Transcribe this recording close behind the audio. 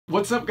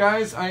What's up,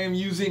 guys? I am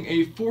using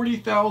a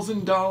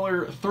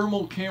 $40,000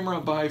 thermal camera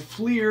by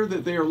FLIR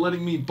that they are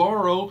letting me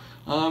borrow,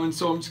 and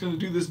so I'm just going to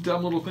do this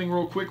dumb little thing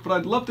real quick, but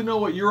I'd love to know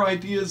what your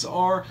ideas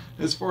are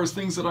as far as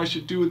things that I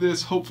should do with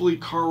this, hopefully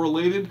car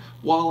related,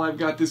 while I've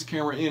got this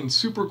camera in.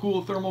 Super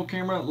cool thermal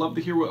camera. I'd love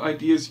to hear what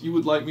ideas you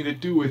would like me to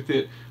do with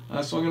it.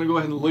 So I'm going to go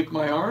ahead and lick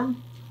my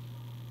arm.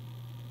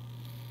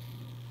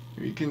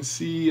 Here you can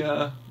see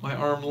my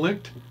arm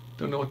licked.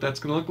 Don't know what that's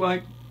going to look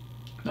like.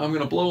 Now I'm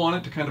going to blow on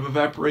it to kind of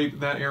evaporate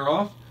that air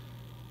off,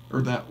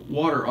 or that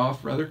water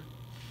off rather.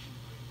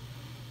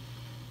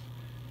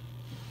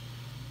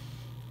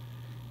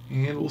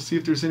 And we'll see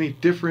if there's any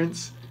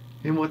difference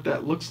in what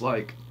that looks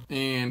like.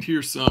 And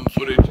here's some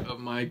footage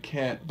of my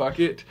cat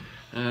Bucket.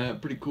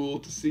 Pretty cool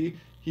to see.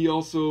 He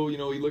also, he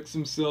licks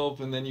himself,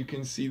 and then you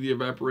can see the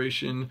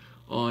evaporation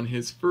on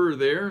his fur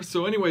there.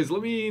 So anyways,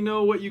 let me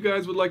know what you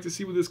guys would like to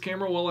see with this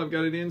camera while I've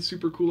got it in.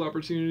 Super cool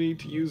opportunity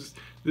to use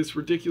this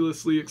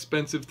ridiculously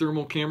expensive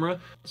thermal camera.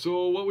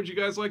 So what would you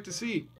guys like to see?